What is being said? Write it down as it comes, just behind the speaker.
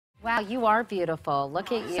Wow, you are beautiful.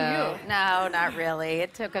 Look at you. No, not really.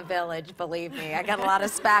 It took a village, believe me. I got a lot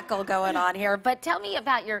of spackle going on here. But tell me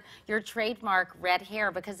about your trademark red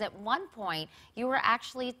hair, because at one point you were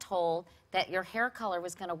actually told that your hair color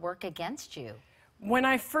was going to work against you. When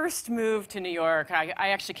I first moved to New York, I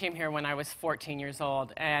actually came here when I was 14 years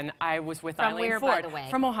old, and I was with Eileen Ford. By the way?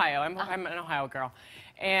 From Ohio. I'm an Ohio girl.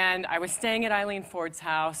 And I was staying at Eileen Ford's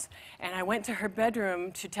house, and I went to her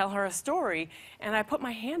bedroom to tell her a story, and I put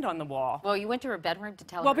my hand on the wall. Well, you went to her bedroom to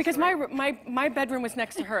tell her Well, a because story? my bedroom was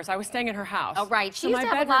next to hers. I was staying at her house. Oh, right. She So used my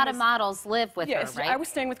to have a lot of models live with yes, her, right? I was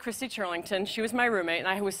staying with Christy Turlington. She was my roommate, and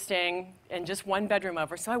I was staying in just one bedroom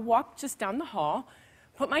over. So I walked just down the hall,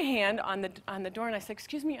 put my hand on the door, and I said,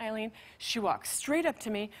 "Excuse me, Eileen." She walked straight up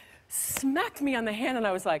to me, smacked me on the hand, and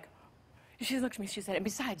I was like, she looked at me, she said, "And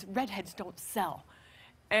besides, redheads don't sell."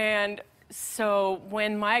 And so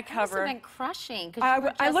when my cover... That must have been crushing.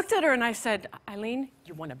 I looked at her and I said, "Eileen,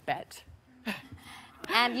 you want to bet?"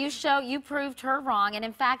 And you proved her wrong. And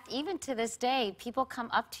in fact, even to this day, people come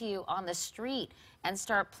up to you on the street and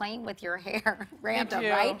start playing with your hair random,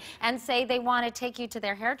 right? And say they want to take you to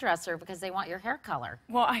their hairdresser because they want your hair color.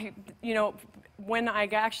 Well, when I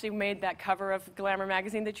actually made that cover of Glamour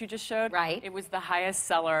magazine that you just showed, right, it was the highest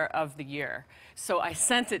seller of the year. So I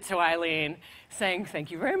sent it to Eileen saying, "Thank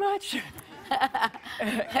you very much."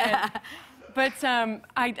 But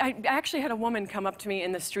I actually had a woman come up to me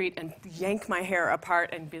in the street and yank my hair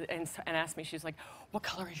apart and ask me, she's like, "What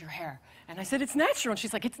color is your hair?" And I said, "It's natural." And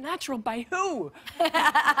she's like, "It's natural by who?"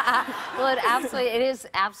 Well, it is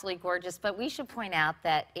absolutely gorgeous. But we should point out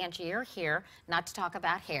that, Angie, you're here not to talk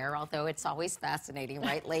about hair, although it's always fascinating,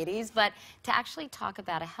 right, ladies? But to actually talk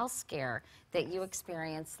about a health scare that you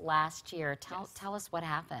experienced last year. Tell us what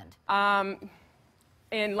happened.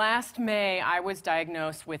 In last May, I was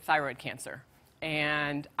diagnosed with thyroid cancer.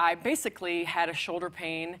 And I basically had a shoulder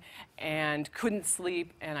pain and couldn't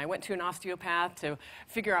sleep. And I went to an osteopath to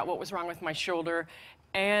figure out what was wrong with my shoulder.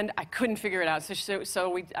 And I couldn't figure it out.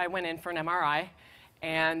 So I went in for an MRI.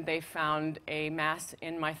 And they found a mass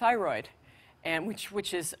in my thyroid. And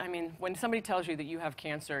which is, I mean, when somebody tells you that you have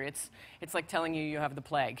cancer, it's like telling you have the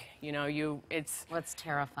plague. You know, it's... Well, it's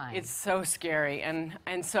terrifying. It's so scary.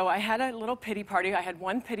 And so I had a little pity party. I had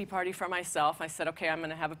one pity party for myself. I said, okay, I'm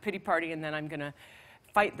going to have a pity party, and then I'm going to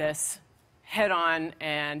fight this head on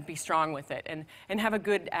and be strong with it and have a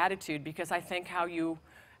good attitude, because I think how you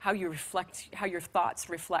reflect, how your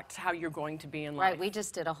thoughts reflect how you're going to be in life. Right. We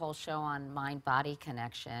just did a whole show on mind-body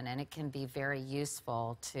connection, and it can be very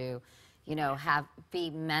useful to, you know,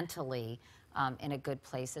 be mentally in a good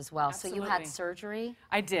place as well. Absolutely. So you had surgery?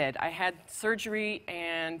 I did. I had surgery,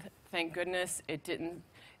 and thank goodness it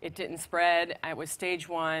didn't spread. I was stage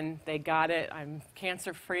 1. They got it. I'm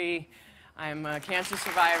cancer-free. I'm a cancer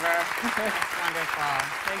survivor. That's wonderful.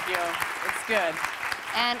 Thank you. It's good.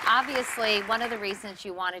 And obviously, one of the reasons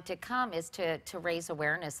you wanted to come is to raise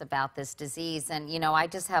awareness about this disease. And, you know, I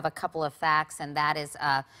just have a couple of facts, and that is,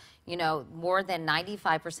 you know, more than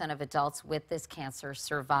 95% of adults with this cancer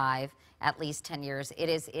survive at least 10 years. It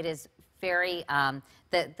is very,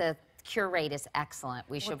 the cure rate is excellent,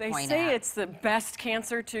 we should point out. They say it's the best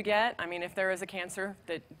cancer to get. I mean, if there is a cancer,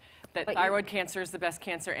 that thyroid cancer is the best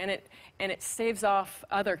cancer, and it staves off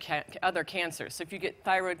other cancers. So if you get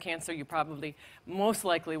thyroid cancer, you probably most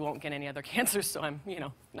likely won't get any other cancers. So I'm, you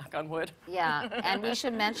know, knock on wood. Yeah, and we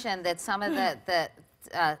should mention that some of the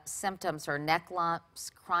symptoms are neck lumps,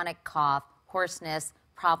 chronic cough, hoarseness,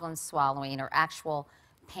 problems swallowing, or actual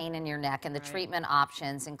pain in your neck. And the treatment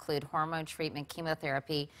options include hormone treatment,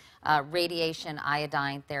 chemotherapy, radiation,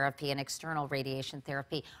 iodine therapy, and external radiation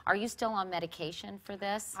therapy. Are you still on medication for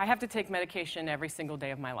this? I have to take medication every single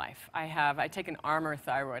day of my life. I take an Armour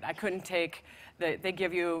thyroid. I couldn't take they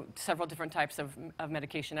give you several different types of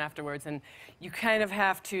medication afterwards, and you kind of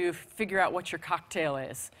have to figure out what your cocktail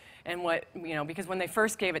is. And what, you know, because when they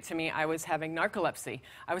first gave it to me, I was having narcolepsy.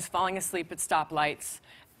 I was falling asleep at stoplights.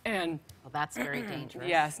 And well, that's very dangerous.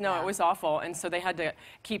 Yes, no, It was awful. And so they had to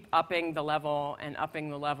keep upping the level, and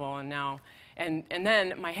now, and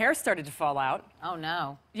then my hair started to fall out. Oh,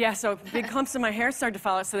 no. Yeah, so big clumps of my hair started to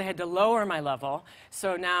fall out, so they had to lower my level.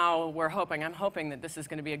 So now I'm hoping that this is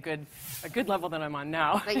going to be a good level that I'm on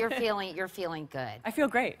now. But you're feeling good. I feel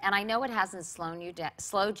great. And I know it hasn't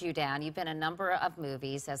slowed you down. You've been in a number of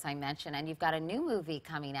movies, as I mentioned, and you've got a new movie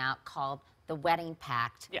coming out called The Wedding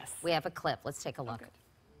Pact. Yes. We have a clip. Let's take a look. Okay.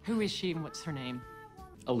 Who is she and what's her name?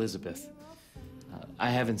 Elizabeth. I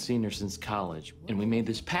haven't seen her since college, and we made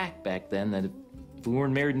this pact back then that if we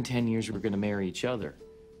weren't married in 10 years, we were going to marry each other.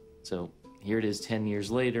 So here it is 10 years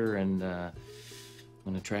later, and I'm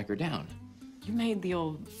going to track her down. You made the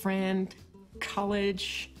old friend,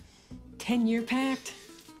 college, 10-year pact.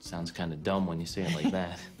 Sounds kind of dumb when you say it like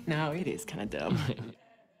that. No, it is kind of dumb.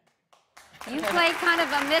 You play kind of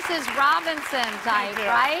a Mrs. Robinson type,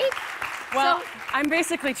 right? Well, So- I'm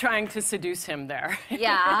basically trying to seduce him there.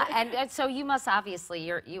 Yeah, and so you must obviously,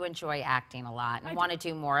 you enjoy acting a lot and want to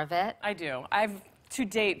do more of it. I do. I've, to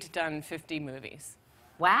date, done 50 movies.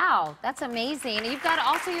 Wow, that's amazing. And you've got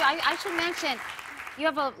also, I should mention, you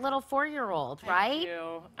have a little 4-year-old, right? I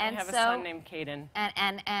do. And I have a so- son named Caden.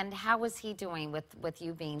 And how is he doing with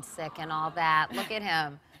you being sick and all that? Look at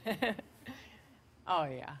him. Oh,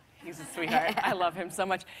 yeah. He's a sweetheart. I love him so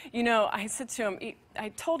much. You know, I said to him, I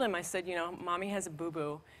told him, I said, you know, Mommy has a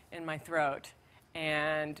boo-boo in my throat.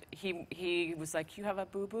 And he was like, you have a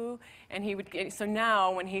boo-boo? And he would, so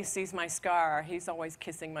now when he sees my scar, he's always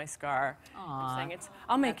kissing my scar. Aw, and saying,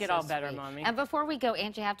 I'll make that's it all so better, sweet. Mommy. And before we go,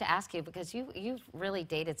 Angie, I have to ask you, because you've really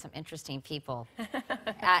dated some interesting people.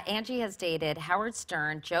 Angie has dated Howard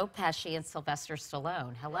Stern, Joe Pesci, and Sylvester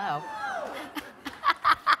Stallone. Hello.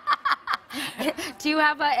 Do you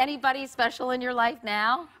have anybody special in your life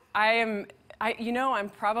now? You know, I'm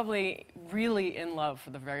probably really in love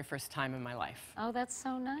for the very first time in my life. Oh, that's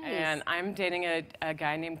so nice. And I'm dating a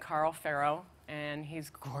guy named Carl Farrow, and he's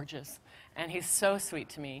gorgeous. And he's so sweet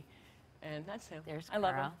to me. And that's him. There's I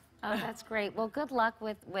love him. Carl. Oh, that's great. Well, good luck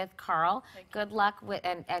with Carl. Good luck with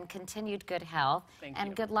and continued good health. Thank and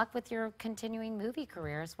you. good luck with your continuing movie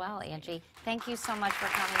career as well, Angie. Thank you so much for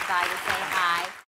coming by to say hi.